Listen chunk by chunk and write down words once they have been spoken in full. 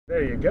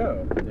There you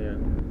go. Yeah.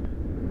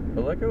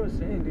 But like I was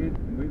saying, dude,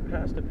 we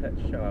passed a pet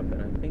shop, and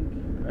I think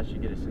I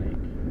should get a snake.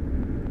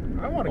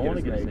 I want to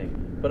get a snake.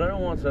 But I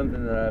don't want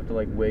something that I have to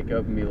like wake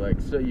up and be like,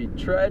 so you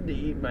tried to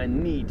eat my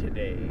knee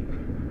today.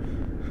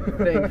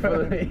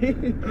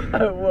 Thankfully,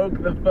 I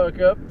woke the fuck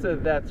up to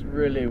that's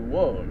really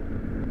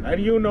warm.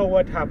 And you know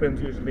what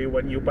happens usually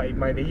when you bite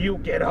my knee. You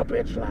get a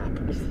bitch slap.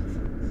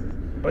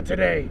 But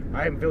today,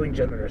 I am feeling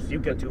generous. You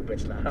get 2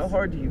 bitch slaps. How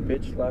hard do you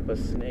bitch slap a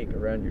snake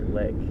around your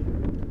leg?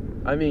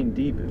 I mean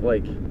deep,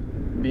 like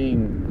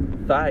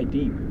being thigh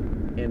deep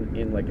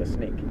in like a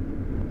snake.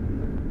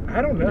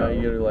 I don't know. You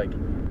know, you're like,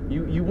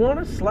 you want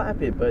to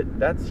slap it, but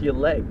that's your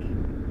leg.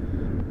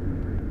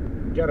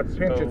 You gotta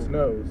pinch its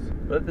nose.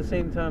 But at the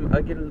same time,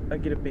 I get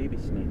a baby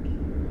snake,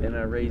 and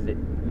I raise it.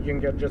 You can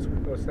get just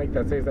a snake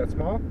that stays that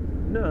small?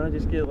 No, I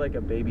just get like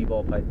a baby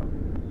ball python,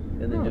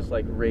 and then just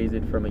like raise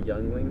it from a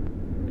youngling,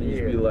 and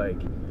just be like,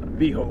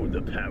 behold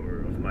the power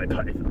of my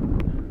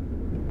python.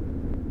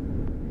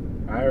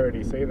 I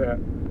already say that,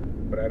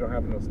 but I don't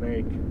have no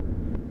snake.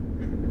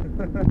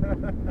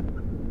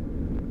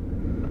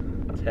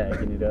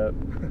 Tagging it up.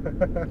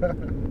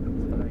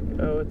 It's like,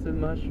 oh, it's a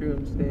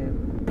mushroom stand.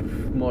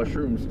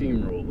 Mushroom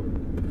steamroller.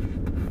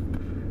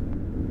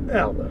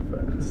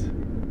 Elephants.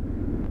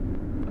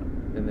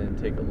 And then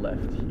take a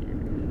left here.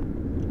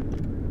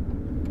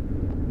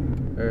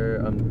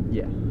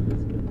 Yeah,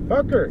 that's good.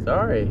 Fucker!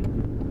 Sorry.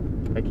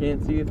 I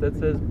can't see if that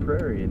says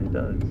prairie, and it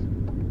does.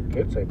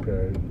 Could say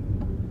prairie.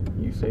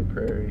 You say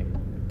prairie.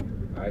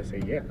 I say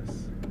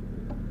yes.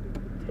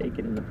 Take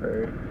it in the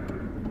prairie.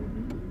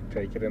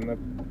 Take it in the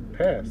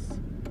piss.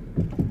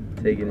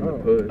 Take it in the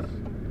puss.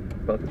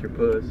 Fuck your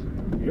puss.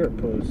 You're a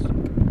puss.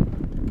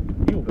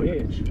 You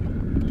bitch.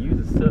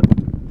 Use a sup.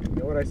 You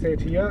know what I say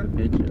to ya?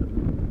 Bitch up.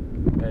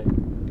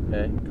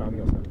 Hey. Calm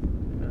yourself.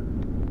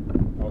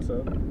 Yeah.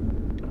 Also?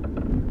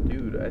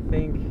 Dude, I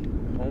think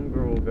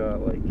homegirl got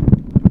like...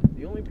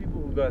 The only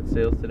people who got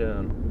sales today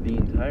on the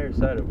entire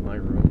side of my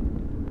room,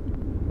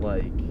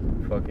 like,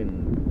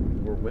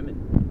 fucking were women.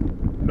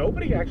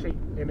 Nobody actually,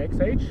 in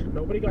XH,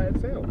 nobody got in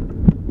sale.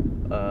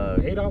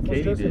 Adolph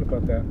was just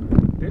about that.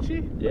 Did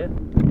she? Yeah.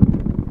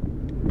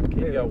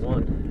 Katie got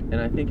one.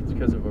 And I think it's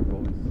because of her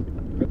voice.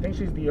 I think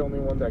she's the only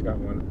one that got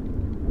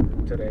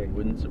one today.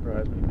 Wouldn't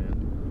surprise me, man.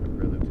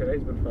 Really would.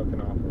 Today's been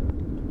fucking awful.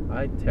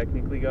 I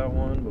technically got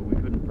one, but we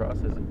couldn't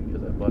process it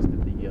because I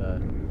busted the,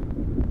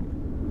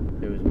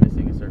 it was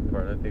missing a certain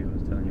part. I think I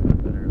was telling you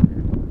about that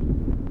earlier.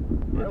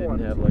 It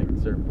didn't have, like, a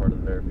certain part of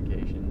the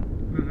verification.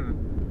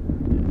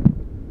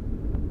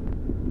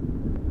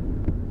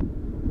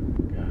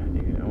 God,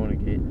 dude, I want to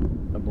get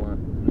a blunt.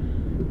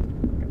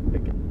 I'm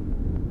thinking.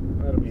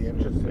 That'll be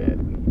interesting.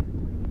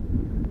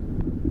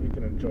 You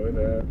can enjoy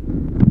that.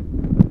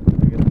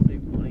 I gotta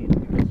save money.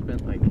 I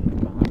spent like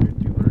 $100,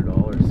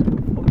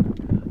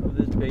 $200 of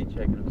this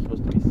paycheck, and I'm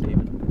supposed to be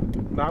saving.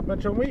 Not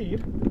much on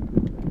weed.